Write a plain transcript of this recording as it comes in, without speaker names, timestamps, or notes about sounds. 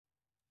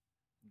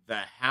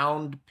The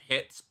Hound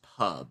Pit's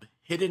Pub.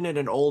 Hidden in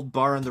an old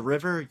bar on the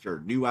river, your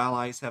new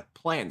allies have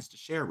plans to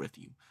share with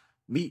you.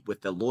 Meet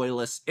with the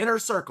Loyalists' inner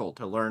circle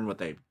to learn what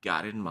they've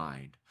got in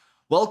mind.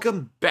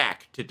 Welcome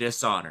back to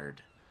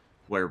Dishonored,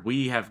 where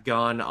we have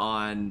gone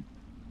on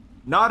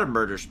not a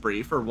murder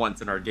spree for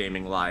once in our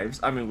gaming lives.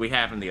 I mean, we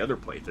have in the other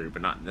playthrough,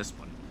 but not in this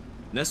one.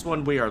 In this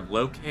one, we are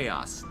low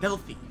chaos,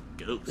 stealthy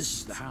ghosts. This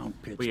is the Hound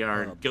Pit's We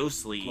are Pub.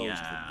 ghostly Closed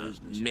for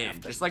business men,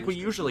 after just like we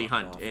business usually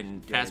dropped hunt off in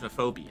dead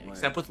Phasmophobia, quiet.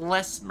 except with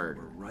less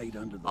murder. We're right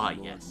under the Ah, Lord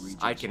yes.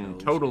 Regent's I can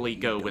nose, totally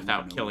and go he without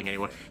don't know killing a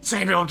anyone. thing.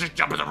 Samuel, just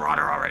jump in the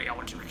water already. I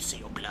want you to see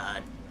your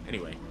blood.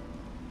 Anyway.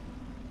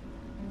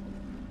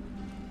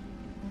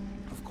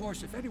 Of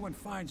course, if anyone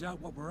finds out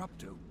what we're up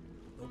to,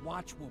 the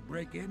Watch will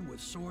break in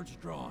with swords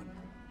drawn.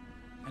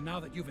 And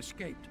now that you've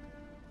escaped,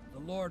 the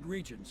Lord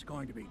Regent's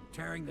going to be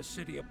tearing the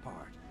city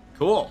apart.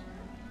 Cool.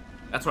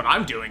 That's what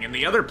I'm doing in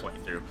the other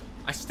playthrough.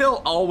 I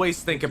still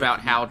always think about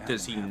how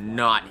does he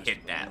not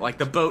hit that. Like,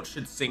 the boat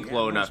should sink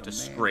low enough to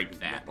scrape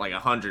that, like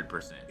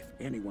 100%. If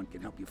anyone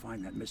can help you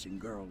find that missing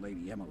girl,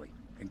 Lady Emily,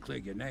 and clear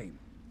your name,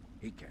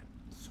 he can.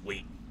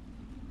 Sweet.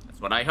 That's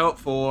what I hope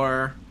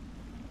for.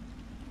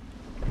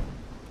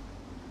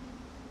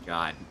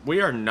 God,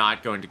 we are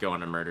not going to go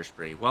on a murder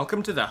spree.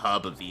 Welcome to the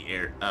hub of the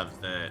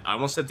I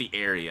almost said the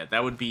area.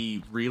 That would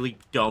be really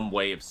dumb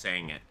way of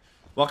saying it.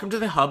 Welcome to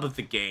the hub of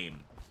the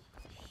game.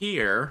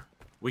 Here,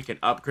 we can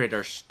upgrade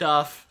our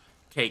stuff,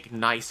 take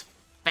nice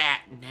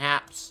fat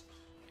naps,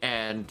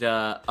 and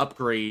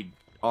upgrade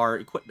our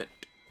equipment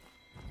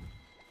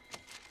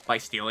by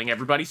stealing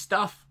everybody's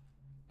stuff.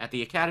 At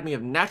the Academy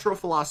of Natural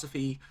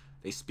Philosophy,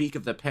 they speak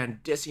of the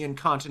Pandician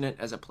continent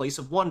as a place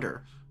of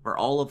wonder, where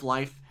all of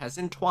life has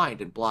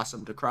entwined and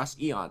blossomed across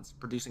eons,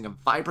 producing a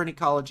vibrant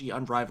ecology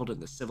unrivaled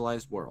in the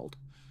civilized world.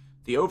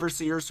 The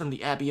overseers from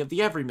the Abbey of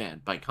the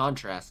Everyman, by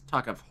contrast,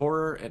 talk of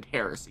horror and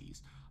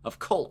heresies, of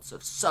cults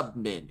of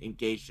sub-men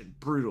engaged in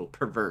brutal,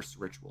 perverse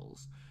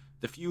rituals.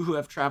 The few who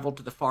have traveled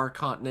to the far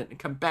continent and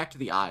come back to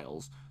the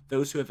Isles,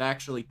 those who have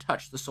actually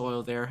touched the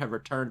soil there, have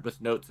returned with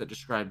notes that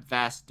describe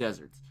vast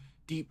deserts,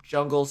 deep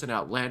jungles, and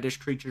outlandish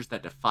creatures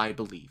that defy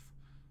belief.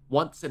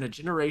 Once in a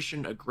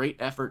generation, a great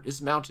effort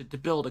is mounted to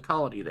build a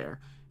colony there,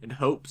 in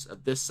hopes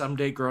of this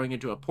someday growing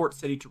into a port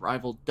city to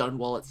rival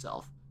Dunwall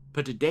itself.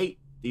 But to date,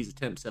 these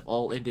attempts have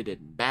all ended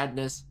in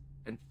madness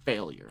and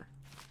failure.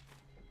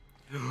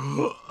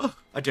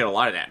 I did a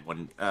lot of that in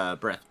one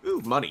breath. Ooh,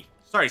 money.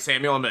 Sorry,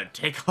 Samuel, I'm gonna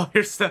take all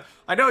your stuff.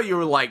 I know you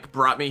were, like,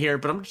 brought me here,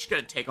 but I'm just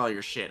gonna take all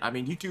your shit. I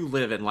mean, you do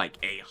live in, like,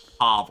 a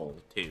hovel,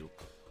 too.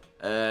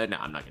 No,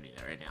 I'm not gonna do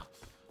that right now.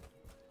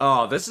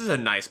 Oh, this is a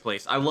nice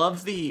place. I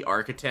love the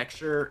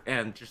architecture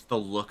and just the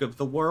look of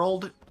the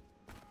world.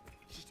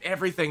 Just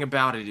everything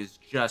about it is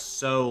just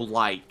so,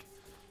 like,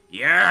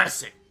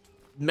 yes, it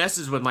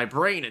messes with my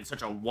brain in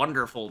such a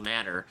wonderful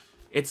manner.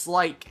 It's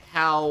like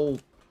how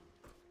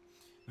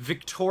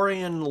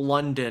Victorian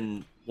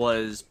London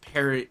was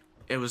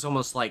it was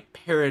almost like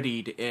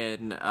parodied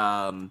in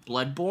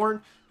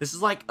Bloodborne. This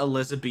is like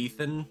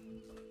Elizabethan,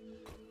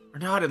 or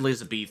not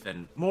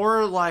Elizabethan,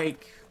 more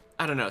like,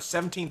 I don't know,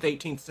 17th,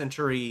 18th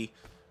century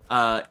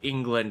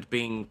England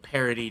being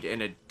parodied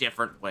in a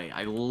different way.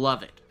 I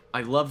love it.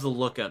 I love the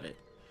look of it.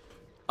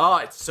 Oh,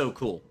 it's so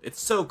cool. It's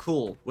so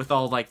cool with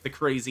all, like, the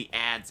crazy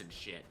ads and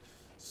shit.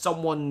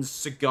 Someone's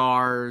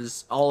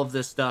cigars, all of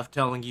this stuff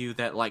telling you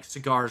that, like,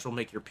 cigars will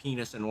make your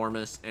penis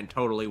enormous and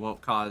totally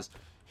won't cause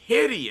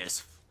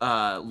hideous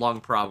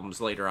lung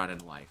problems later on in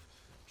life.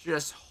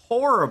 Just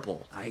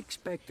horrible. I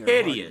expect there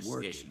Hideous are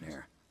works issues. in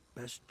there.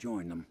 Best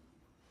join them.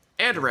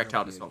 And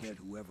erectile They'll dysfunction. get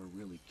whoever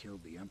really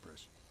killed the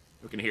Empress.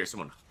 We can hear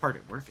someone hard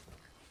at work in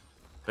here.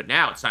 But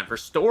now it's time for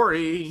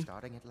story.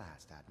 Starting at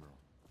last, Admiral.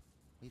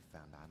 We've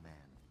found our man.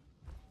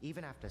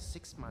 Even after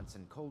 6 months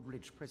in Cold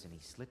Ridge Prison, he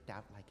slipped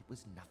out like it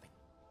was nothing.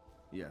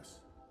 Yes,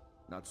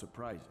 not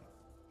surprising.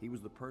 He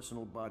was the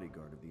personal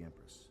bodyguard of the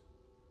Empress.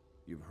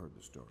 You've heard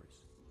the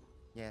stories.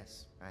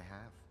 Yes, I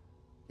have.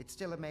 It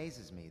still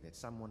amazes me that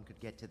someone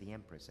could get to the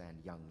Empress and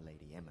young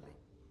Lady Emily.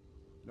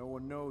 No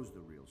one knows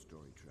the real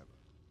story, Trevor.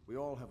 We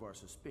all have our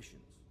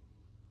suspicions.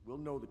 We'll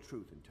know the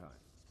truth in time.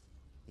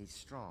 He's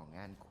strong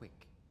and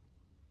quick.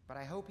 But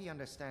I hope he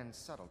understands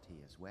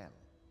subtlety as well.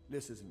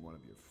 This isn't one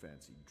of your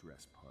fancy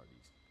dress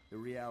parties. The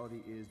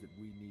reality is that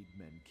we need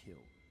men killed.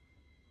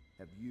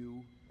 Have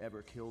you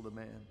ever killed a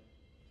man?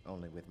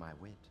 Only with my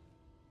wit.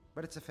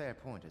 But it's a fair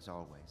point as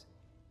always.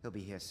 He'll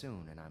be here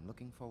soon, and I'm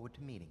looking forward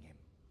to meeting him.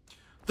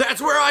 That's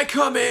where I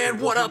come in!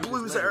 What up,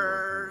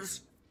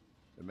 losers?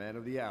 The man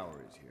of the hour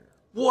is here.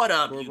 What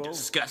up, you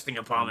disgusting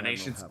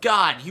abominations?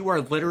 God, you are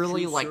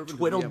literally like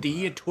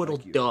Twiddle-Dee and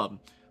Twiddle-Dum.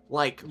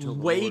 Like,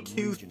 way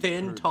too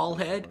thin, tall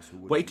head,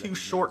 way too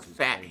short,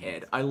 fat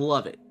head. I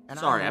love it.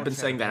 Sorry, I've been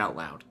saying that out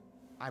loud.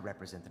 I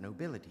represent the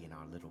nobility in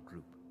our little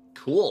group.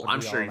 Cool, But I'm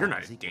we sure all you're act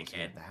not as a equals here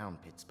dickhead. at the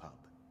Hound Pit's pub.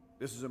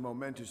 This is a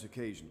momentous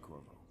occasion,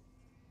 Corvo.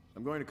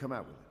 I'm going to come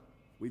out with it.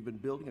 We've been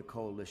building a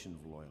coalition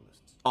of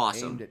loyalists.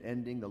 Awesome. Aimed at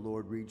ending the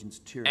Lord Regent's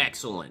tyranny.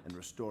 Excellent. And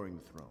restoring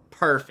the throne.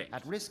 Perfect.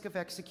 At risk of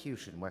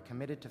execution, we're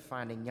committed to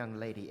finding young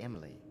Lady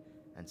Emily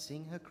and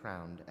seeing her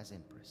crowned as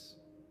Empress.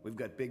 We've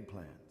got big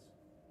plans,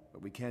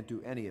 but we can't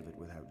do any of it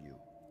without you.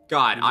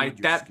 God, We need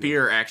your that skills,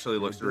 beer actually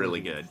your looks really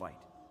ability to good. Fight.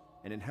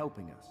 And in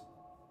helping us,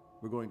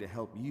 we're going to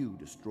help you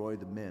destroy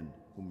the men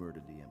who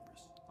murdered the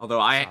Empress. Although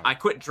I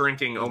quit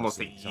drinking almost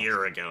a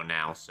year ago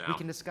now, so We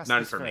can discuss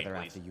none this for me, further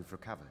please. after you've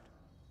recovered.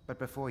 But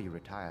before you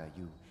retire,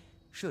 you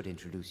should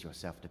introduce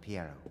yourself to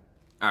Piero.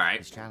 All right.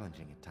 He's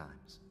challenging at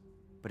times,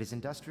 but his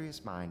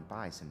industrious mind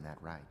buys him that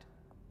right.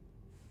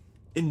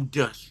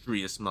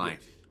 Industrious mind.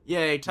 Yes.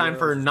 Yay, time Piero's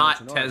for as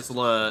not much an artist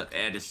Tesla, as he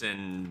is.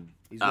 Edison,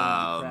 He's going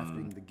to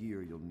be crafting the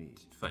gear you'll need.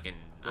 fucking,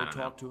 Go I don't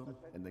know. talk to him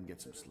and then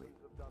get some sleep.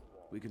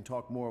 We can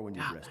talk more when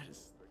you're God, rested. that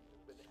is-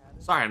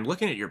 Sorry, I'm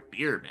looking at your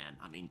beard, man.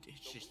 I mean, it's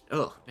just,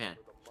 ugh, man.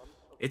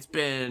 It's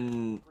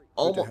been Good to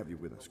almost... have you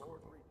with us, Corvo.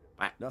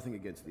 What? Nothing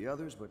against the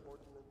others, but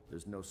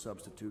there's no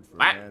substitute for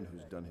What? a man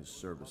who's done his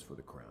service for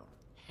the crown.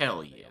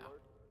 Hell yeah.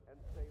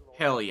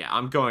 Hell yeah,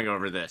 I'm going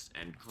over this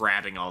and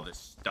grabbing all this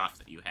stuff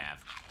that you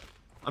have.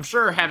 I'm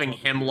sure having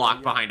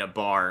hemlock behind a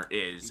bar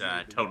is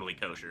totally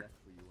kosher.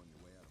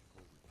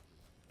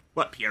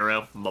 What,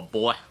 Piero? My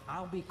boy.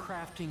 I'll be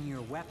crafting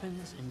your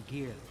weapons and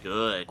gear.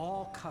 Good.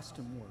 All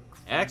custom work.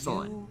 For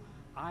Excellent. you,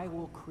 I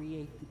will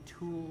create the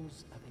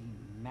tools of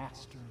a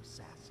master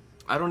assassin.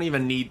 I don't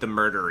even need the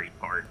murdery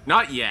part.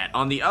 Not yet.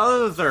 On the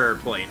other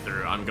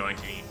playthrough, I'm going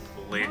to need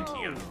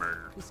plenty of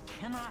murder. This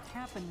cannot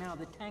happen now.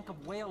 The tank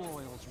of whale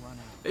oil's run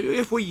out. Maybe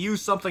if we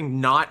use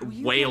something not Will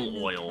you whale get a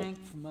new oil.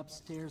 tank from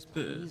upstairs,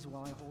 please,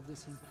 while I hold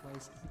this in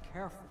place. Be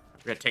careful.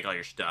 We're gonna take all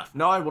your stuff.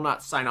 No, I will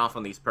not sign off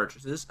on these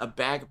purchases. A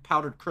bag of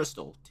powdered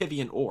crystal,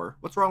 Tivian ore.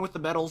 What's wrong with the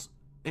metals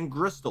and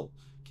crystal?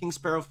 King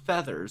Sparrow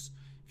feathers.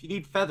 If you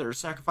need feathers,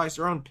 sacrifice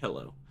your own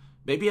pillow.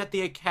 Maybe at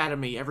the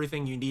academy,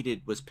 everything you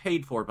needed was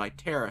paid for by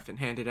tariff and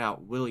handed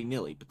out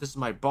willy-nilly, but this is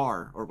my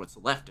bar, or what's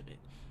left of it,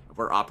 and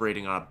we're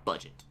operating on a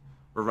budget.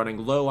 We're running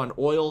low on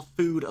oil,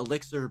 food,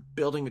 elixir,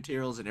 building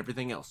materials, and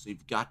everything else, so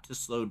you've got to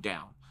slow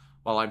down.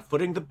 While I'm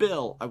footing the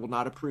bill, I will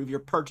not approve your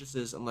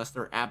purchases unless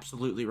they're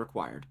absolutely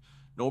required.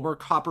 No more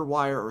copper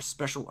wire or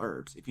special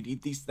herbs. If you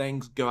need these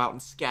things, go out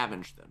and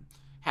scavenge them.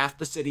 Half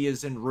the city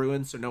is in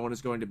ruins, so no one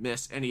is going to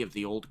miss any of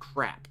the old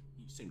crap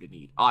you seem to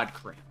need. Odd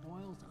crap.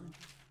 Oil's un-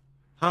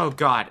 Oh,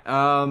 God.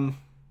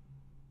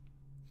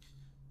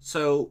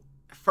 So,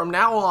 from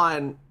now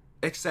on,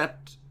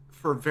 except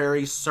for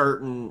very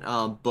certain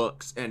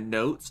books and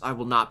notes, I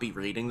will not be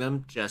reading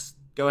them. Just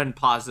go ahead and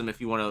pause them if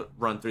you want to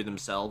run through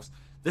themselves.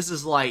 This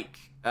is like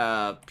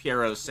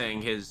Piero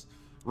saying his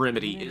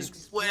remedy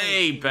is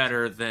way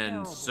better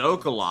than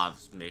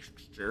Sokolov's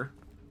mixture.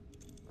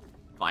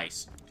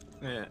 Vice.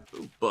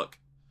 Ooh, book.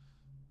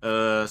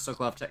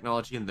 Sokolov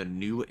technology in the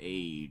new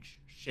age.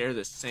 Share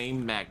the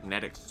same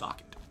magnetic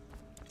socket.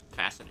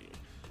 Fascinating.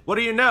 What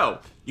do you know?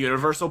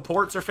 Universal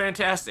ports are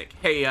fantastic.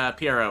 Hey,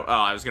 Piero. Oh,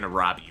 I was gonna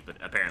rob you, but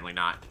apparently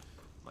not.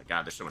 Oh my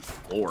God, there's so much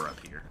lore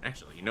up here.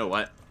 Actually, you know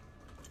what?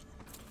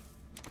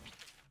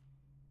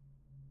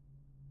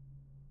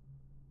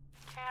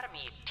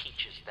 Academy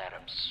teaches that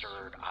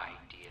absurd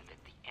idea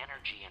that the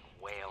energy in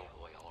whale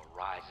oil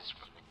arises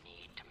from the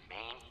need to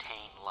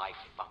maintain life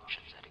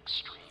functions at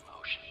extreme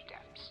ocean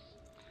depths.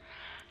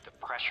 The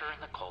pressure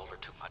and the cold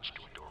are too much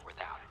to endure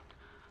without it.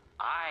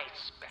 I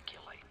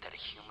speculate that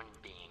a human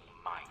being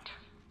might,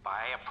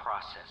 by a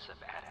process of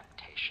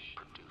adaptation,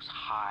 produce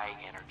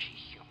high-energy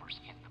humors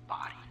in the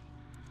body.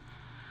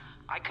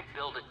 I could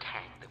build a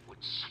tank that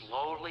would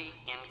slowly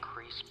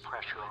increase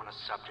pressure on a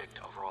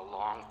subject over a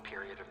long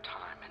period of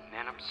time and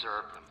then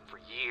observe them for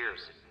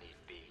years if need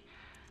be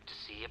to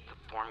see if the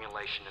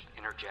formulation of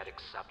energetic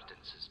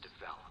substances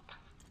develop.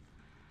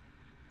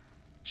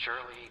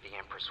 Surely the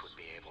Empress would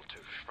be able to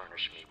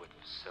furnish me with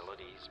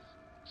facilities,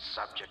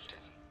 subject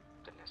and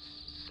the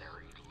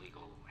necessary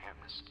legal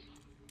amnesty.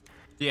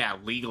 Yeah,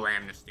 legal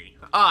amnesty.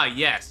 Ah,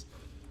 yes.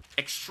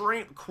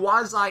 Extreme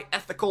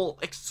quasi-ethical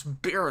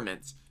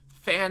experiments.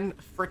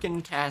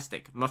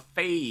 Fan-frickin-tastic. My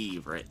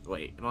favorite.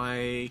 Wait, am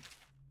I...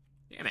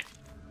 Damn it.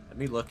 Let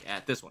me look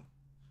at this one.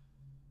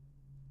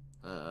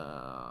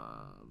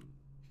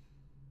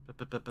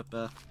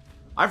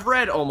 I've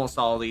read almost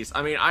all of these.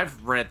 I mean,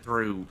 I've read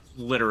through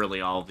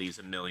literally all of these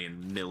a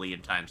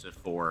million times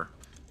before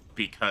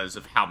because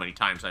of how many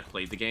times I've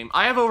played the game.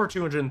 I have over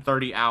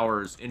 230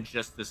 hours in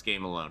just this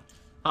game alone.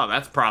 Oh,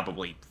 that's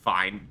probably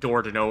fine.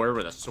 Door to nowhere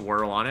with a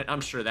swirl on it. I'm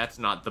sure that's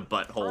not the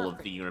butthole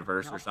of the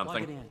universe Now or plug it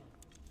something. in.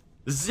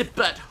 The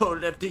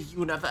butthole of the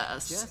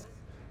universe. Just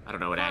I don't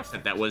know what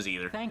accent that was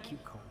either. Thank you,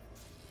 Cole.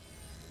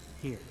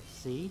 Here,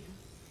 see?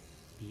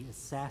 The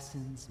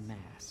assassin's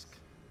mask.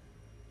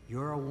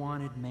 You're a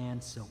wanted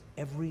man, so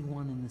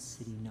everyone in the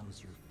city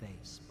knows your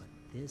face, but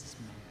this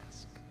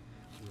mask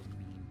will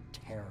mean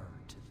terror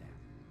to them.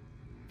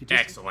 If you just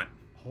Excellent.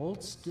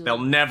 Hold still. They'll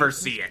never and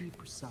see it. be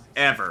precise.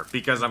 Ever,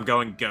 because I'm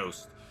going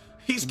ghost.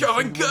 He's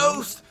going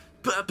ghost!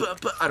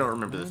 I don't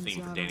remember the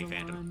theme from Danny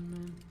Phantom.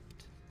 Alignment.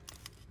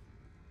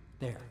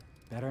 There.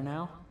 Better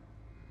now?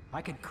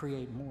 I could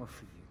create more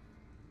for you.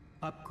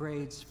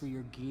 Upgrades for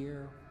your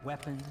gear,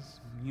 weapons,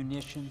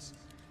 munitions.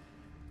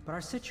 But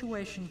our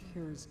situation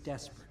here is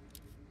desperate.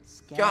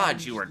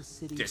 God, you are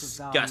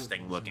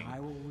disgusting looking.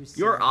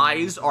 Your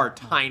eyes are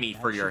tiny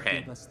for your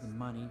head.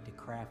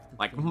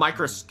 Like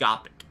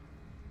microscopic.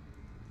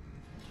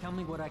 Tell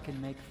me what I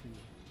can make for you.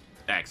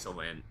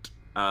 Excellent.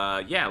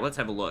 Yeah, let's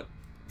have a look.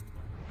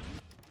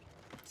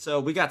 So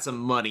we got some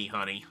money,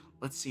 honey.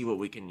 Let's see what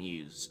we can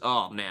use.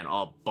 Oh man,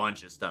 a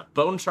bunch of stuff.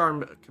 Bone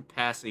charm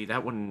capacity,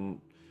 that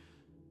wouldn't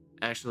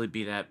actually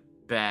be that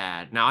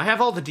bad. Now I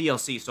have all the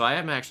DLC, so I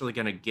am actually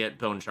gonna get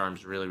bone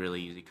charms really,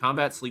 really easy.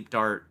 Combat sleep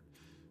dart,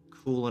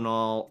 cool and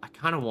all. I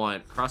kind of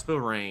want crossbow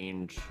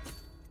range.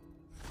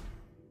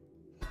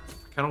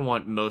 I kind of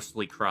want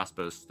mostly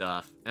crossbow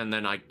stuff, and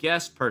then I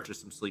guess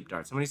purchase some sleep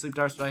darts. How many sleep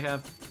darts do I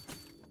have?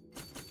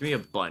 Give me a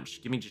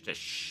bunch. Give me just a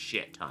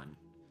shit ton.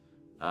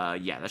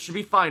 Yeah, that should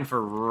be fine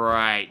for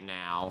right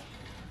now.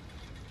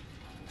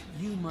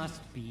 You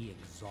must be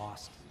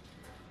exhausted.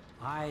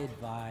 I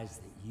advise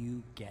that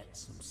you get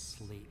some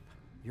sleep.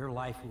 Your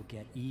life will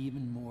get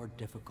even more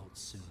difficult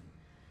soon.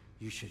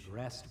 You should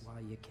rest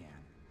while you can.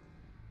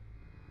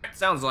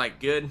 Sounds like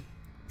good.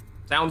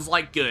 Sounds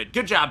like good.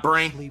 Good job,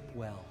 brain. Sleep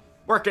well.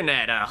 Working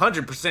at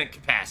 100%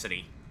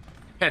 capacity.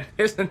 And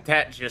isn't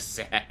that just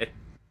sad?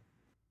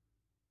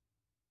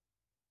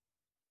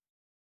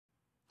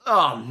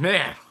 Oh,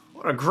 man.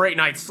 What a great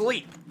night's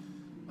sleep.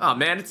 Oh,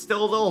 man, it's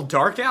still a little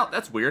dark out?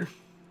 That's weird.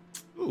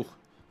 Ooh,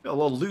 I feel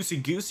a little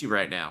loosey-goosey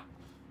right now.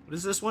 What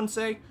does this one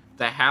say?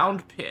 The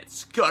Hound Pit.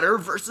 Scudder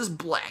versus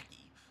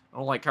Blackie. I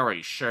don't like how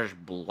he says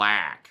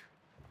black.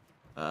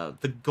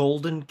 The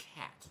Golden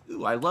Cat.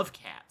 Ooh, I love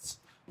cats.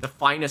 The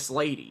finest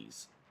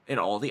ladies in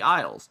all the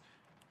aisles.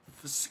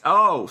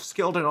 Oh,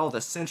 skilled in all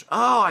the cinch.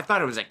 Oh, I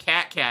thought it was a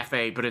cat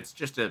cafe, but it's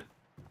just a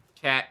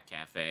cat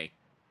cafe.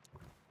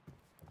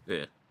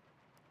 Ugh.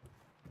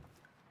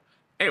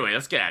 Anyway,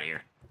 let's get out of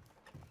here.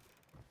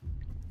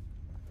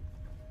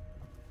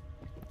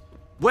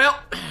 Well,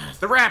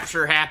 the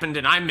rapture happened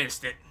and I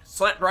missed it.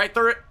 Slept right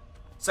through it.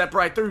 Slept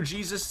right through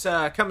Jesus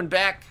coming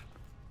back.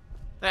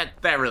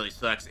 That really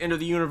sucks. End of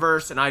the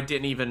universe, and I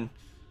didn't even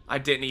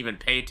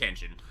pay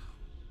attention.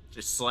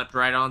 Just slept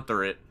right on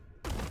through it.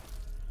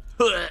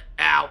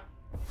 Ow.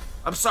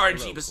 I'm sorry,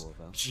 Hello, Jeebus.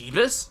 Corvo.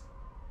 Jeebus?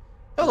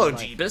 Hello, Your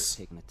life has Jeebus.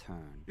 taken a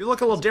turn. You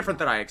look a little different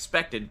than I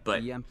expected,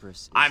 but The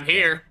Empress is I'm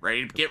here, dead.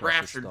 ready to Her get precious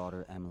raptured.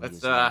 daughter Emily Let's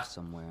is alive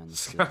somewhere in the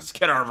city, let's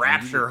get our and you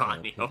rapture will on.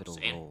 play You a know what I'm pivotal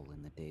saying? role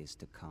in the days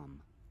to come.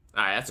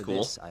 Alright, that's For cool.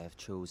 this, I have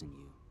chosen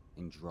you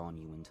and drawn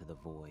you into the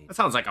void. That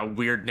sounds like a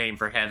weird name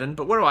for heaven,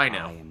 but what do I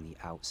know? I am the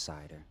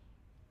outsider,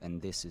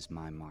 and this is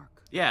my mark.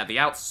 Yeah, the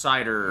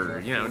outsider, There are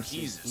you know, forces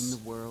Jesus. in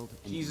the world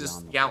and Jesus,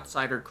 beyond the the world.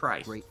 outsider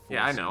Christ. Great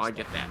Yeah, I know, forces I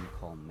get that. men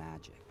call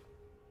magic.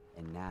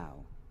 And now,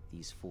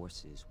 these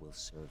forces will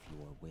serve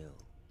your will.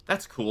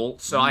 That's cool.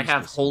 So I Use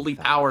have this holy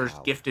newfound powers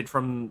power. gifted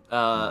from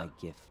My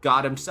gift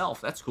God to you. himself.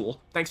 That's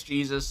cool. Thanks,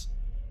 Jesus.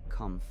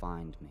 Come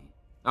find me.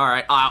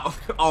 Alright,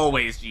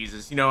 always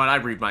Jesus. You know what, I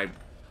read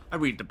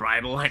the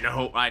Bible.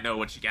 I know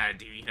what you gotta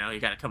do, you know, you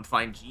gotta come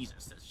find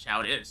Jesus. That's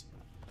how it is.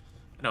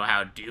 I know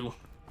how to do.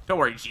 Don't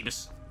worry,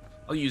 Jeebus.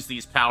 I'll use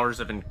these powers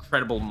of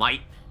incredible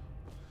might.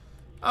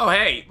 Oh,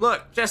 hey,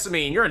 look,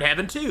 Jessamine, you're in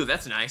heaven too.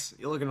 That's nice.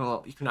 You're looking a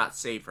little, you cannot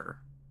save her.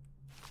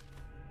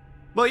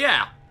 Well,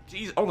 yeah,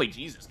 only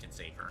Jesus can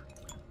save her.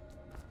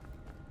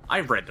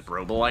 I've read the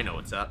Brobel, I know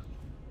what's up.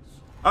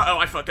 Uh-oh,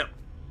 I fucked up.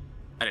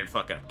 I didn't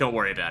fuck up, don't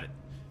worry about it.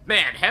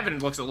 Man, heaven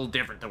looks a little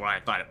different than what I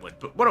thought it would,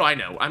 but what do I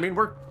know? I mean,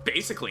 we're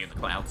basically in the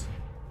clouds.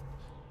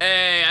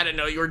 Hey, I didn't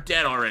know you were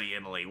dead already,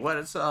 Emily. What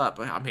is up?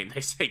 I mean,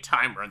 they say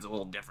time runs a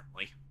little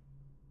differently.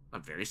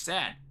 I'm very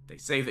sad. They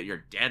say that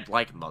you're dead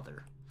like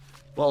mother.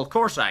 Well, of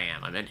course I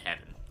am. I'm in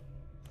heaven.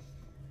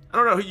 I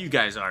don't know who you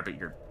guys are, but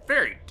you're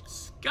very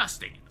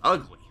disgusting and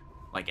ugly.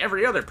 Like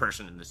every other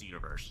person in this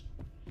universe.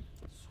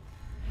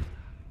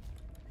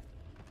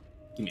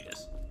 Give me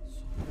this.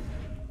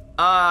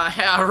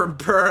 Howard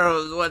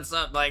Burroughs, what's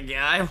up, my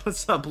guy?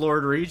 What's up,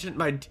 Lord Regent,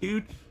 my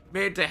dude?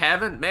 Made it to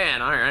heaven?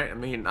 Man, alright. I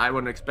mean, I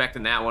wasn't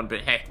expecting that one,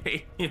 but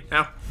hey, you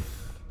know.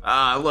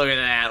 Look at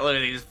that. Look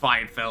at these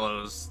fine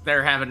fellows.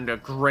 They're having a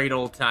great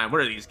old time.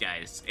 What are these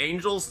guys?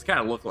 Angels? Kind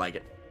of look like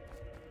it.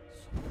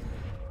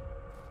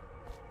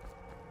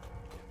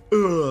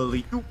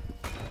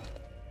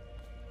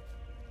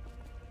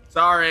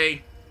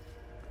 Sorry.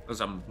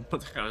 That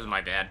was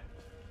my bad.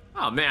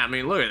 Oh man, I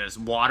mean, look at this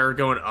water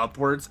going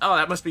upwards. Oh,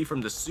 that must be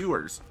from the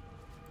sewers.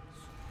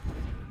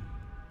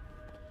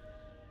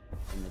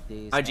 In the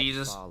days Hi, that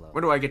Jesus. follow,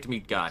 When do I get to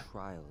meet your God?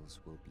 trials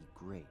will be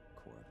great,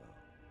 Corvo.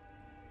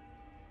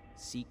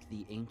 Seek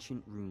the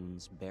ancient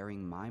runes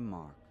bearing my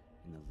mark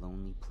in the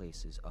lonely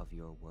places of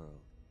your world,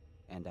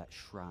 and at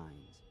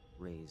shrines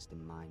raised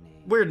in my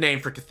name. Weird name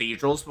for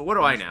cathedrals, but what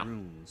do I These know?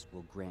 runes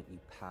will grant you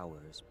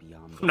powers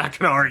beyond. I'm not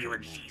gonna argue with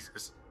man.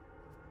 Jesus.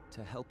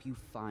 To help you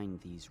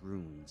find these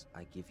runes,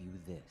 I give you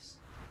this.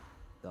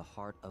 The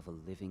heart of a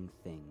living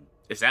thing.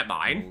 Is that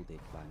mine? Molded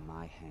by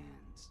my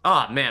hands.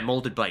 Ah, man,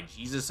 molded by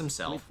Jesus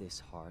himself. With this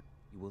heart,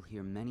 you will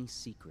hear many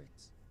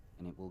secrets,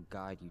 and it will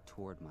guide you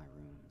toward my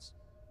runes,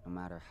 no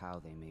matter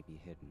how they may be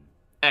hidden.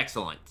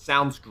 Excellent.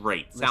 Sounds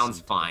great. Sounds Listen to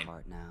the fine.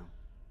 heart now.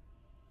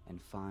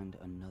 and find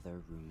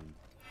another room.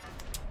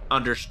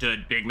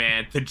 Understood, big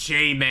man. The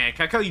J-Man.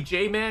 Can I call you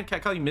J-Man? Can I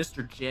call you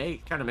Mr.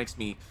 J? Kind of makes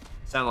me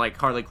sound like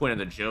Harley Quinn and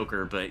the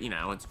Joker, but, you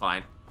know, it's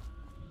fine.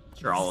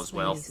 Sure, all is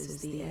well. This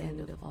is the end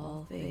of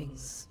all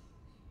things.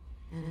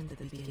 And the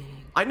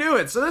beginning. I knew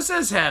it, so this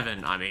is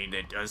heaven. I mean,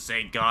 it does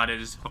say God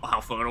is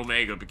Alpha and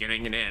Omega,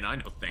 beginning and end. I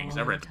know things.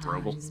 I read the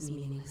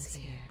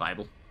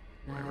Bible.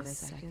 Whatever.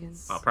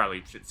 I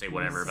probably should say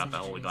whatever about the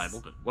Holy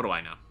Bible, but what do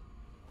I know?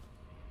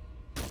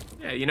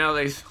 Yeah, you know,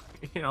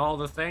 all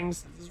the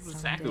things. This is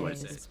exactly what it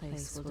says. This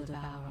place will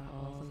devour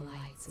all the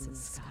lights in the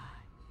sky.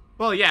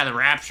 Well, yeah, the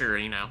rapture,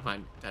 you know. I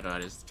don't know,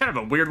 it's kind of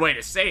a weird way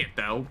to say it,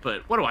 though,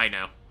 but what do I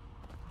know?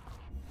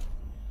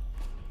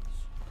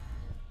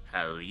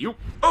 How you?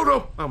 Oh,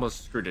 no! I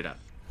almost screwed it up.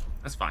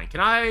 That's fine.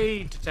 Can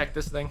I detect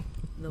this thing?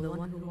 The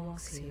one who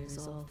walks here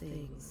is all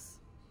things.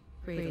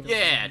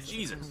 Yeah,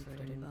 Jesus.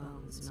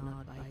 Bones,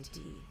 not by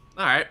teeth.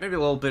 Alright, maybe a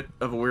little bit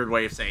of a weird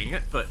way of saying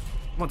it, but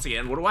once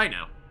again, what do I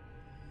know?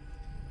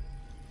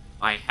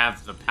 I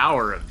have the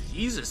power of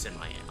Jesus in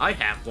my hand. I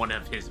have one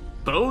of his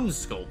bone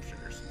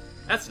sculptures.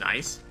 That's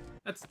nice.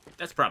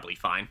 That's probably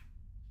fine.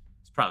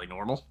 It's probably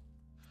normal.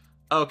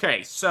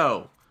 Okay,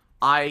 so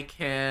I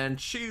can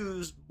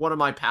choose one of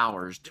my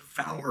powers,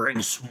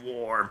 Devouring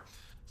Swarm.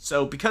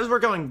 So because we're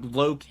going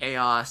low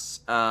chaos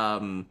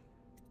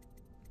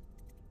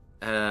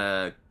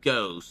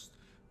ghost,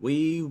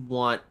 we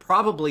want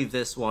probably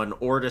this one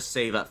or to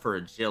save up for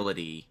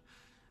agility.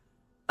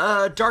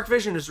 Dark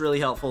Vision is really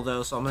helpful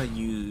though, so I'm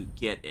gonna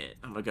get it.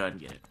 I'm gonna go ahead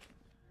and get it.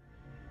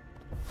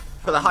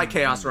 For the high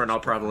chaos run,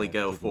 I'll probably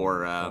go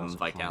for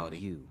vitality.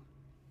 You,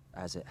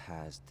 as it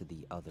has to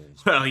the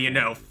others. Well, you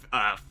know,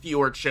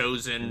 fewer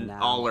chosen,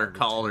 all are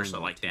called, or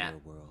something like that.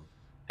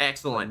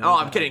 Excellent. Oh,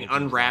 I'm getting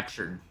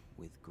unraptured.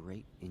 With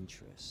great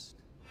interest.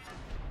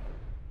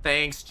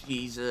 Thanks,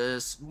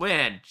 Jesus.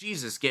 When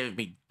Jesus gave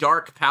me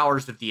dark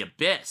powers of the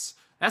abyss.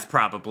 That's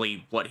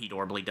probably what he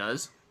normally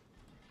does.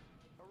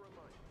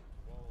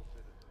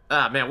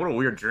 Ah, man, what a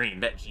weird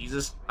dream. That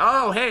Jesus.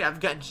 Oh, hey, I've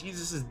got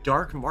Jesus'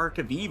 dark mark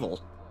of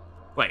evil.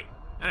 Wait,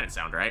 that didn't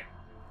sound right.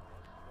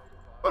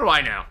 What do I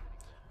know?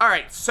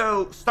 Alright,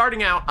 so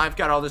starting out, I've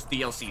got all this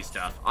DLC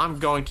stuff. I'm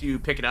going to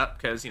pick it up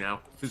because, you know,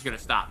 who's going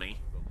to stop me?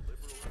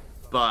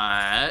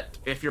 But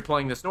if you're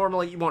playing this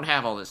normally, you won't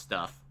have all this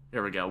stuff.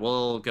 Here we go.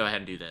 We'll go ahead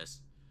and do this.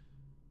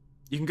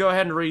 You can go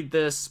ahead and read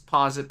this,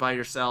 pause it by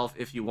yourself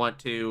if you want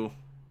to.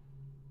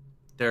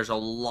 There's a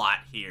lot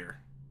here.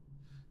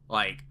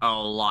 Like, a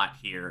lot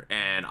here,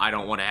 and I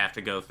don't want to have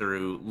to go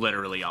through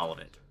literally all of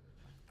it.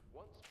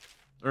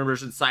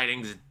 Rumors and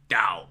sightings,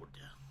 Dowd.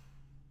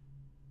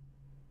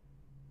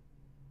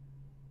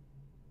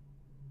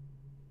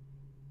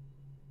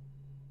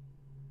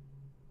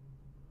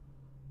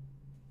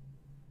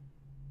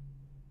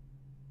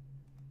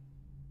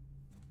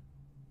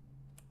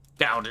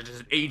 Dowd is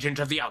an agent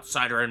of the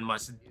Outsider and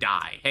must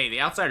die. Hey,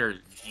 the Outsider is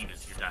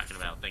Judas you're talking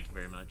about. Thank you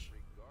very much.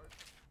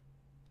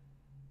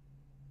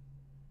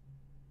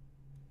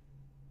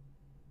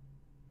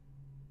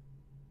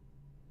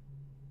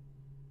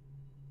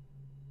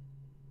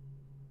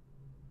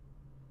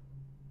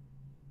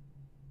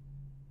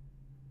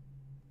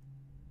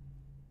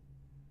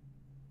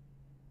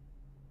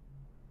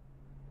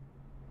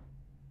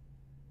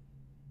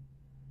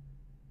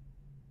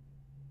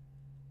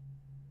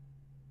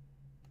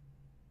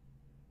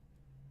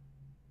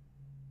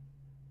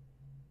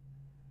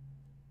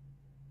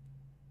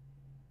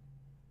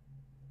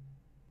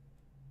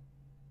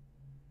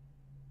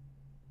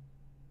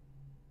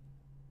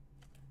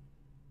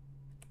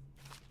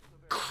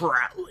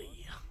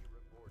 Crowley.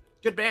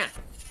 Good band.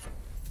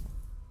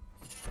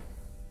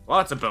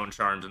 Lots of bone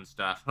charms and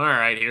stuff.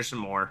 Alright, here's some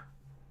more.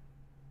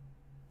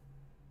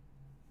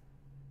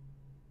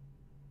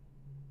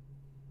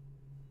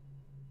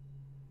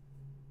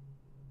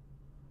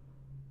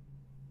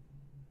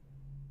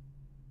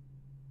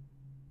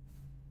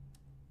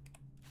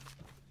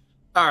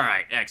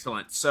 Alright,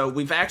 excellent. So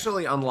we've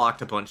actually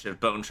unlocked a bunch of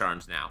bone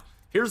charms now.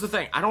 Here's the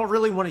thing, I don't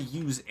really want to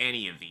use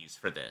any of these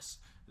for this.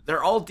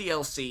 They're all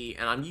DLC,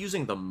 and I'm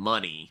using the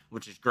money,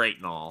 which is great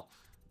and all,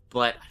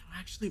 but I don't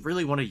actually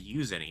really want to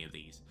use any of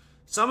these.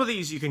 Some of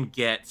these you can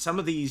get, some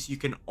of these you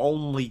can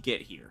only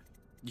get here.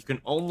 You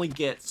can only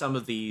get some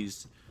of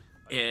these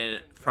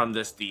from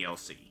this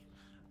DLC.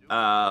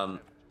 I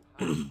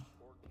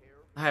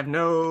have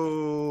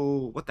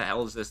no... What the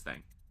hell is this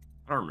thing?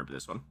 I don't remember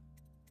this one.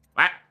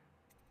 What?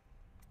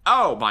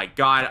 Oh my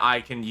god,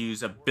 I can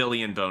use 1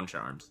 billion bone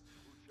charms.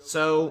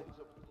 So,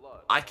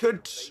 I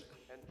could...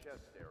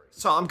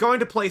 So I'm going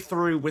to play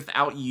through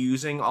without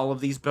using all of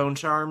these bone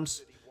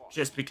charms,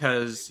 just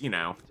because, you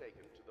know,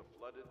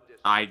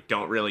 I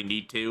don't really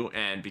need to,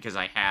 and because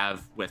I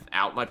have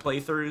without my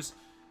playthroughs.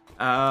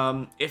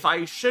 If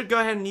I should go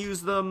ahead and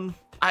use them,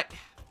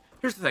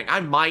 here's the thing,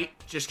 I might,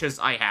 just because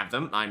I have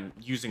them. I'm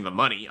using the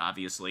money,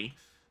 obviously.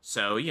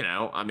 So, you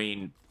know, I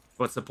mean,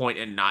 what's the point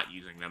in not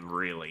using them,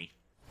 really?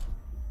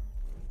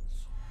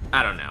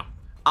 I don't know.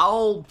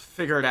 I'll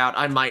figure it out.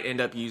 I might end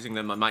up using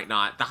them. I might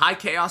not. The High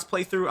Chaos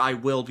playthrough, I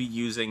will be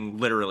using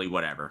literally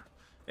whatever.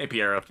 Hey,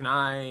 Piero, can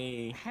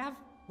I...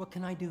 What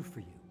can I do for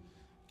you?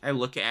 I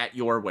look at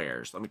your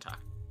wares. Let me talk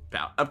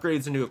about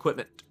upgrades and new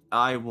equipment.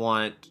 I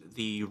want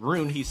the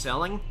rune he's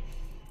selling.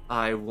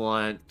 I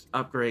want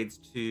upgrades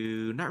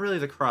to... not really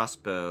the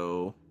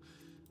crossbow.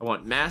 I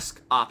want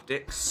mask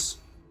optics.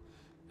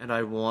 And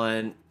I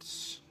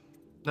want...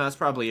 no, that's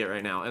probably it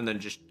right now. And then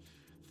just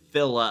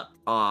fill up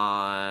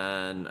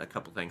on a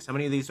couple things. How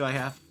many of these do I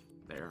have?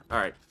 There. All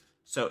right.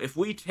 So if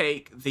we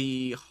take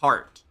the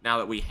heart, now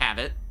that we have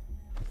it,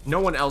 no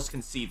one else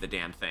can see the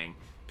damn thing.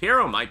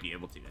 Piero might be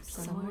able to.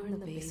 Somewhere in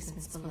the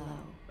basements below.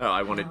 Oh,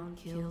 I wanted... Hound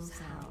kills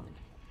Hound,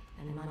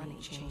 and money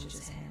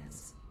changes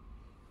hands.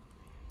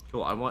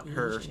 Cool, I want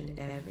her... Each and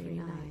every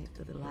night,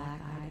 the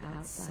black-eyed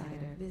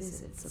outsider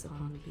visits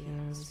upon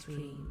Piero's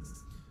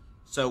dreams.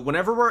 So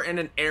whenever we're in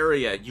an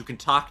area, you can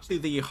talk to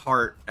the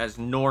heart as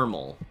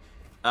normal.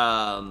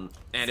 And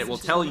it will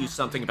tell you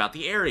something about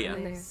the area.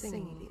 When they're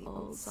singing the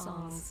old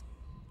songs,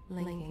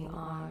 linking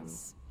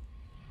arms.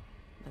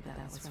 But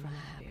that was from a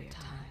happier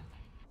time.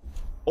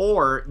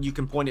 Or you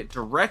can point it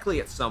directly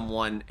at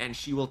someone, and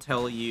she will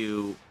tell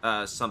you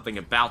something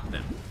about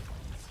them.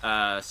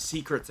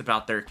 Secrets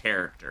about their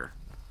character.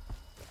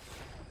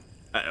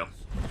 Uh-oh.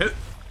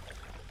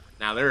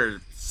 Now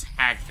there's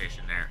hagfish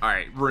in there.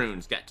 Alright,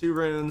 runes. Got 2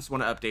 runes.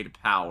 Want to update a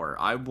power.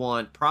 I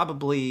want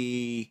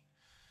probably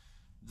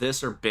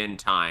this or bend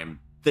time.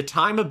 The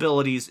time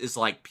abilities is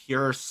like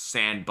pure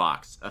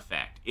sandbox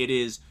effect. It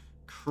is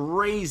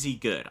crazy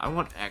good. I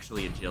want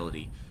actually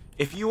agility.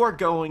 If you are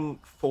going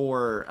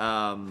for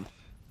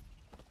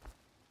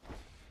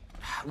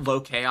low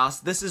chaos,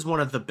 this is one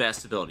of the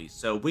best abilities.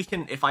 So we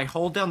can, if I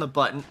hold down the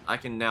button, I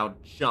can now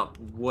jump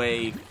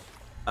way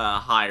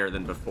higher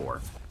than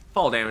before.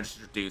 Fall damage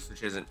is reduced,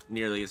 which isn't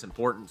nearly as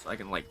important, so I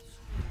can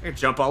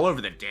jump all over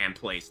the damn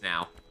place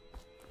now.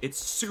 It's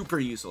super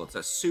useful. It's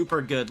a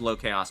super good low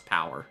chaos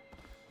power.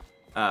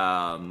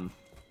 I'm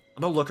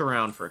gonna look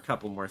around for a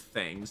couple more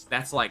things.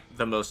 That's like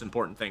the most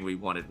important thing we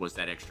wanted was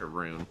that extra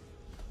rune.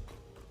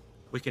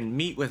 We can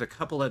meet with a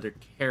couple other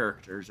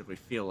characters if we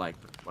feel like,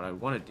 but what I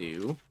want to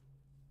do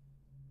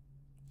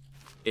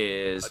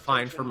is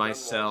find for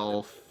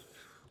myself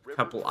a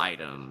couple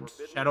items.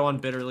 Shadow on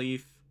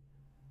Bitterleaf.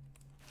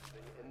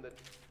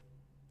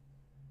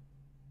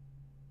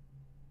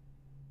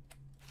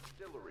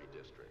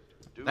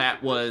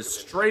 That was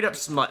straight up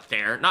smut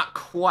there. Not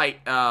quite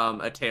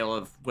a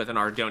tale with an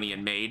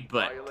Argonian maid,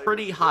 but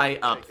pretty high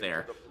up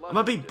there. I'm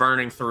gonna be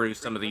burning through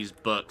some of these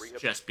books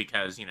just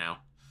because, you know.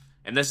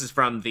 And this is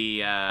from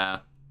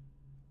the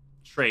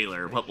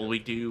trailer. What will we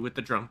do with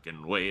the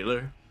drunken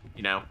whaler?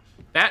 You know,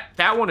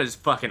 that one is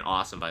fucking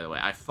awesome. By the way,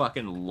 I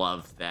fucking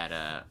love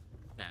that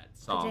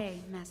song. Good day,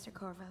 Master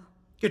Corvo.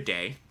 Good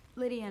day.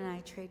 Lydia and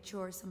I trade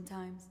chores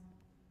sometimes,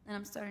 and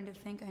I'm starting to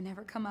think I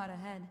never come out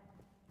ahead.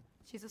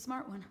 She's a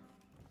smart one.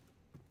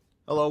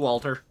 Hello,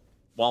 Walter.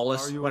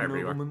 Wallace, Are you whatever a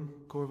you are. nobleman,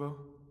 Corvo?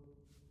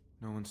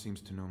 No one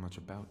seems to know much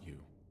about you.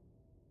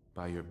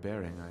 By your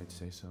bearing, I'd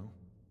say so.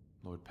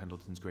 Lord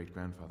Pendleton's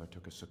great-grandfather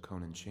took a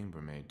Sakonan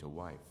chambermaid to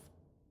wife.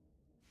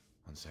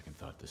 On second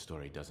thought, the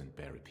story doesn't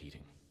bear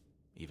repeating.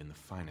 Even the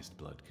finest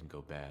blood can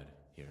go bad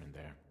here and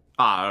there.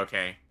 Ah,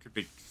 okay. Could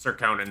be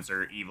Sarkonans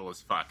are evil as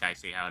fuck. I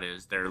see how it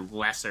is. They're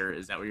lesser.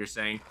 Is that what you're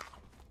saying?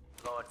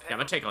 Lord Yeah, I'm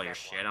gonna take all your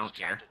shit. I don't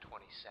care. Chapter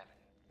 27.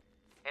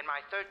 In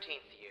my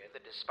 13th year, the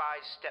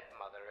despised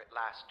stepmother at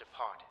last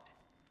departed,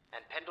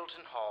 and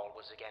Pendleton Hall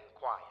was again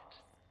quiet,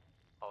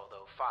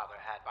 although father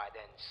had by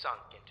then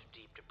sunk into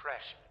deep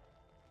depression.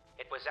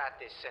 It was at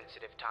this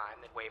sensitive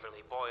time that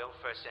Waverly Boyle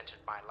first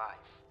entered my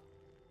life.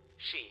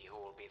 She who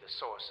will be the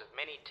source of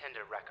many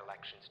tender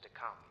recollections to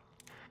come.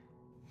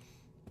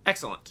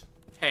 Excellent.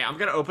 Hey, I'm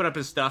gonna open up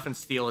his stuff and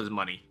steal his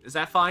money. Is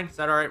that fine? Is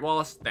that alright,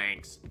 Wallace?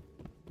 Thanks.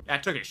 Yeah, I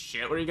took his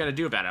shit. What are you gonna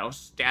do about it? I'll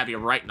stab you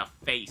right in the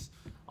face.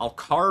 I'll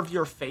carve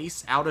your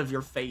face out of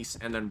your face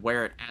and then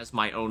wear it as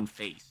my own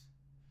face.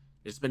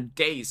 It's been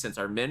days since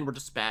our men were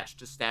dispatched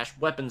to stash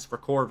weapons for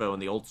Corvo in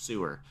the old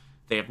sewer.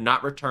 They have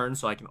not returned,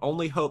 so I can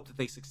only hope that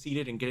they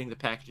succeeded in getting the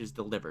packages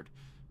delivered.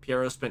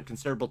 Piero spent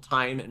considerable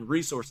time and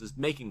resources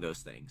making those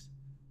things.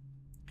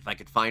 If I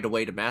could find a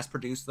way to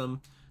mass-produce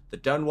them, the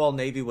Dunwall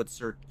Navy would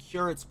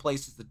secure its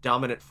place as the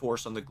dominant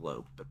force on the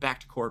globe. But back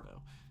to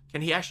Corvo.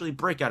 Can he actually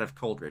break out of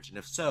Coldridge? And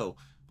if so,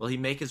 will he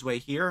make his way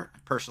here? I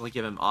personally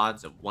give him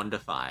odds of 1 to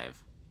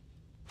 5.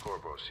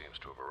 Corvo seems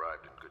to have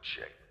arrived in good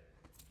shape.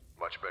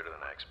 Much better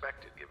than I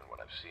expected, given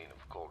what I've seen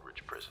of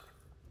Coldridge Prison.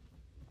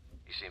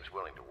 He seems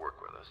willing to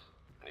work with us,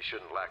 and he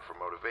shouldn't lack for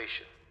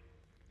motivation.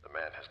 The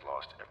man has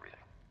lost everything.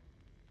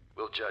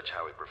 We'll judge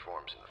how he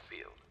performs in the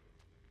field.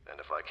 And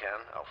if I can,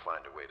 I'll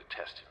find a way to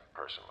test him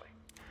personally.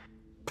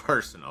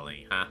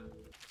 Personally, huh?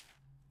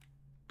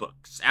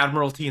 Books.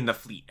 Admiralty and the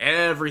Fleet.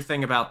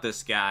 Everything about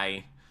this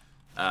guy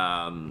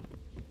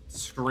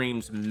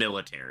screams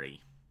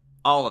military.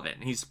 All of it.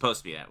 And he's supposed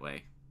to be that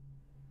way.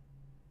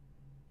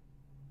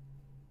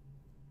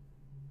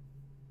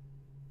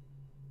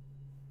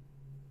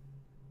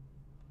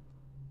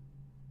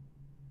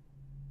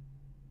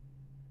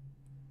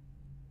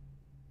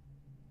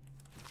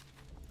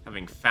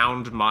 Having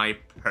found my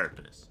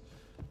purpose.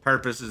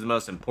 Purpose is the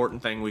most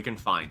important thing we can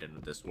find in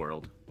this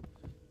world.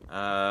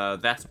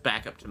 That's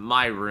back up to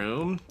my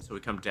room. So we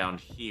come down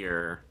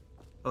here.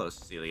 Hello,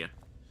 Cecilia.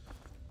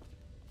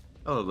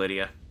 Hello,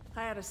 Lydia.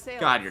 I had a sailor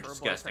God, you're for a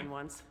disgusting. boyfriend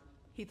once.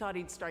 He thought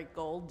he'd strike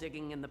gold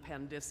digging in the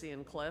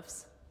Pandician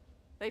cliffs.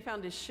 They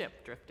found his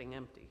ship drifting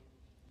empty.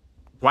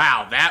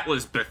 Wow, that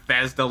was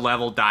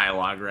Bethesda-level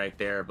dialogue right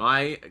there.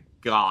 My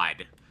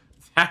God.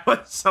 That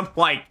was some,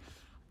 like,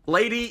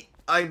 lady,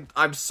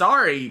 I'm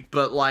sorry,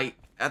 but, like,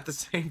 at the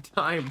same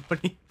time,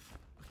 what do you...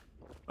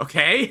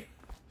 Okay.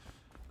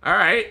 All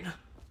right.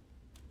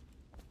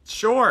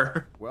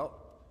 Sure. Well,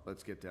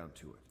 let's get down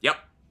to it. Yep.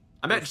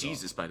 I met First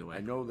Jesus, off, by the way.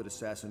 I know that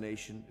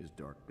assassination is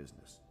dark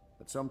business,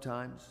 but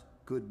sometimes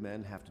good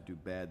men have to do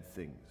bad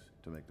things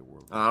to make the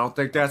world. I don't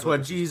think that's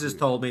what Jesus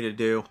told me to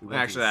do.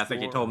 Actually, I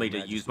think he told me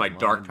to use my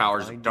dark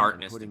powers of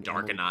darkness to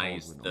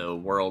darkenize the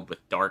world with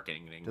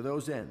darkening. To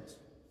those ends,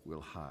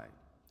 we'll hide.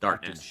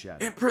 Darkness.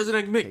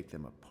 Imprisoning me. Take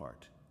them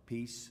apart,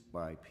 piece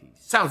by piece.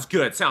 Sounds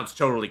good. Sounds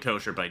totally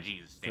kosher by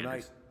Jesus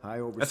standards. Tonight, High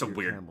Overseer That's a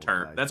weird Campbell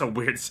term. died. That's a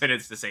weird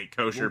sentence to say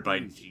kosher Won't by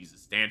be easy.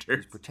 Jesus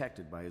standards. He's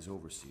protected by his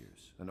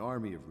overseers, an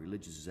army of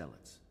religious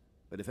zealots.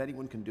 But if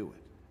anyone can do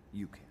it,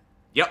 you can.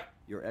 Yep.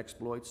 Your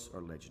exploits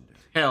are legendary.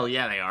 Hell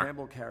yeah, they are.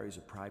 Campbell carries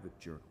a private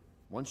journal.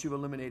 Once you've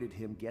eliminated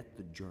him, get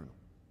the journal,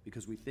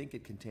 because we think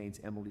it contains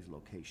Emily's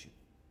location.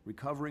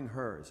 Recovering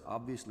her is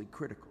obviously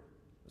critical,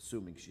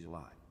 assuming she's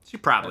alive. She's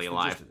probably That's the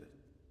alive. gist of it.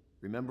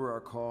 Remember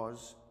our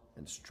cause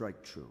and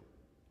strike true.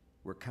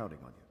 We're counting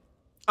on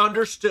you.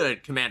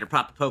 Understood, Commander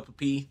Papa Popa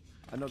P.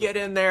 Get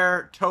in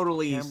there,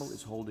 totally. Campbell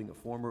is holding a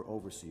former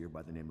overseer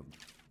by the name of...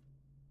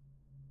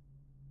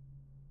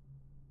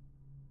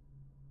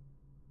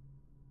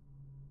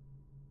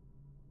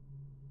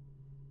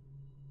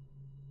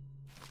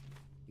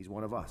 He's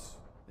one of us,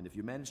 and if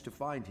you manage to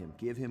find him,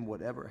 give him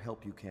whatever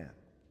help you can.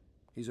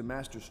 He's a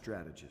master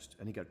strategist,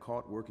 and he got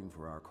caught working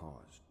for our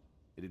cause.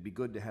 It'd be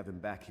good to have him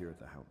back here at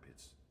the Hound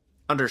Pits.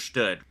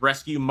 Understood.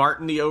 Rescue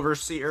Martin the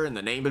Overseer in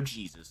the name of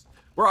Jesus.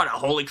 We're on a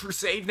holy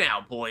crusade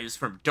now, boys,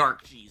 from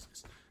Dark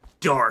Jesus.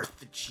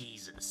 Darth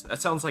Jesus.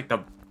 That sounds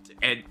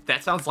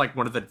like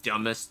one of the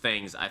dumbest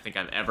things I think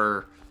I've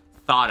ever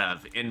thought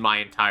of in my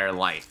entire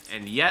life.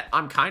 And yet,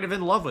 I'm kind of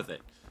in love with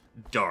it.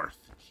 Darth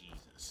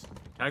Jesus.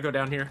 Can I go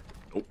down here?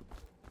 Nope.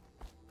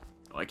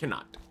 No, I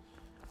cannot.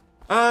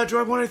 Do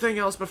I want anything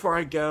else before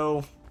I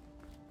go?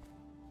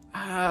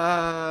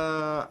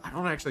 I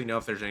don't actually know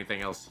if there's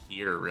anything else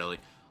here, really.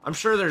 I'm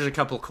sure there's a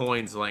couple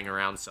coins laying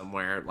around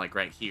somewhere, like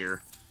right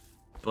here.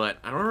 But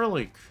I don't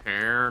really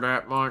care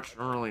that much.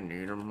 I don't really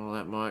need them all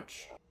that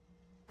much.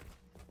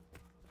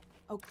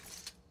 Okay.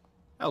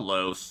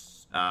 Hello,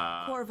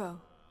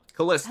 Corvo.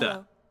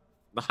 Callista.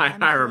 Hello.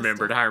 I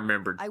remembered.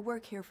 I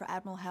work here for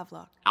Admiral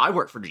Havelock. I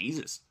work for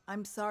Jesus.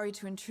 I'm sorry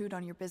to intrude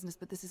on your business,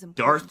 but this is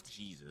important. Darth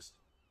Jesus.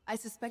 I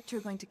suspect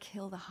you're going to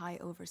kill the High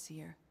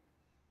Overseer.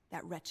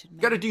 That wretched man.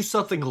 Gotta do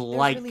something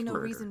like There's really no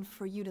murder. reason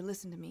for you to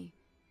listen to me.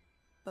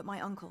 But my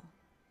uncle,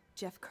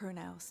 Jeff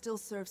Kernow, still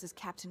serves as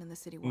captain in the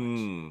City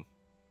Watch.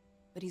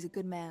 But he's a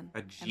good man, A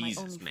and my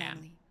Jesus only man.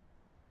 family.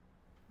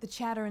 The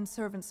chatter in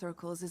servant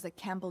circles is that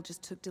Campbell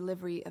just took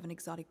delivery of an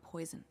exotic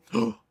poison.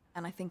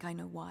 And I think I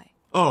know why.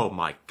 Oh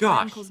my My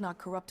gosh. uncle's not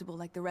corruptible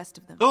like the rest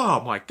of them.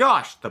 Oh my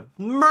gosh, the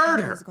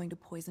murder. Is going to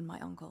poison my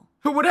uncle.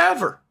 Who would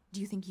ever?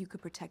 Do you think you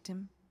could protect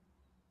him?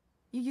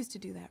 You used to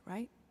do that,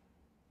 right?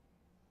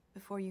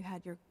 Before you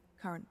had your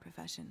current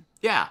profession.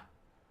 Yeah.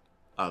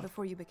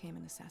 Before you became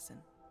an assassin.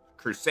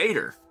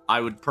 Crusader. I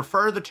would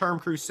prefer the term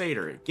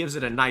Crusader. It gives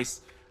it a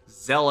nice,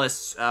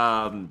 zealous,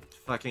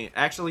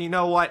 Actually, you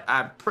know what?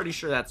 I'm pretty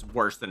sure that's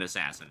worse than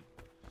assassin.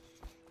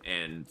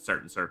 In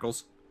certain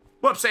circles.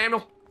 Whoop,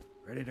 Samuel.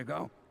 Ready to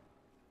go?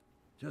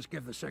 Just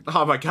give the signal.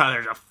 Oh my god,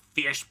 there's a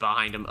fish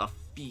behind him. A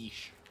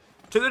fish.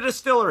 To the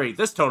distillery.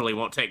 This totally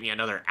won't take me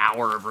another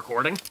hour of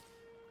recording.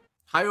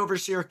 High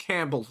Overseer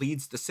Campbell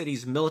leads the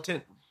city's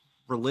militant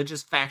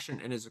religious faction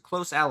and is a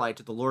close ally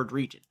to the Lord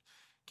Regent.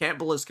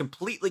 Campbell is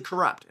completely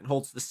corrupt and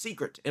holds the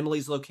secret to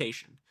Emily's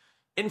location.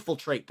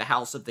 Infiltrate the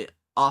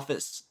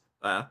office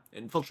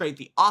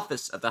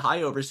of the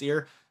High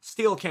Overseer,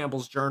 steal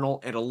Campbell's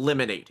journal, and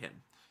eliminate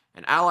him.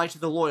 An ally to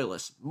the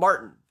Loyalists,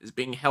 Martin is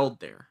being held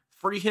there.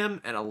 Free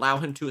him and allow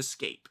him to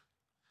escape.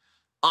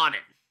 On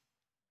it.